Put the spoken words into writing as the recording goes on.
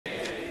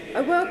I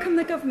welcome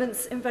the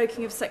government's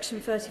invoking of Section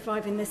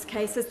 35 in this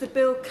case, as the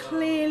bill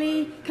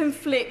clearly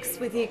conflicts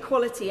with the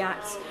Equality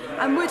Act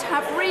and would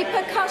have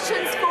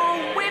repercussions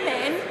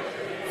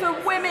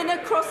for women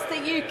across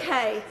the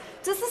UK.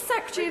 Does the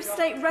Secretary of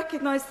State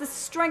recognise the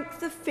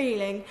strength of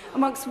feeling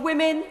amongst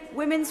women,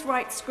 women's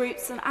rights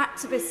groups and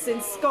activists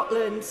in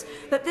Scotland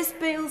that this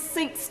bill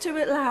seeks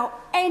to allow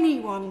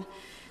anyone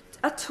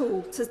at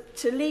all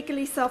to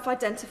legally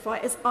self-identify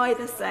as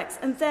either sex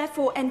and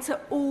therefore enter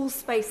all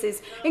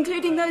spaces,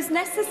 including those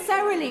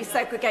necessarily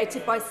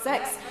segregated by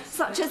sex,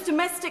 such as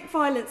domestic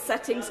violence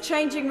settings,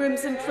 changing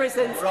rooms and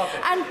prisons?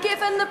 And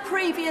given the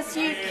previous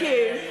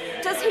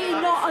UQ, does he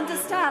not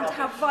understand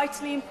how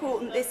vitally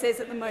important this is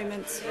at the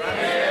moment?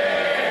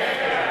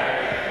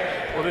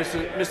 Well,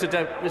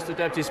 Mr.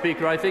 Deputy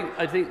Speaker, I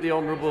think the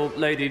honourable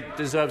lady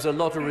deserves a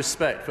lot of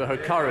respect for her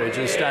courage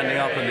in standing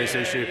up on this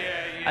issue.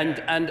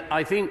 And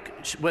I think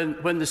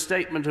when the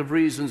statement of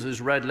reasons is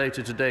read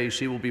later today,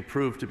 she will be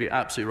proved to be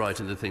absolutely right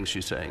in the things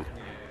she's saying.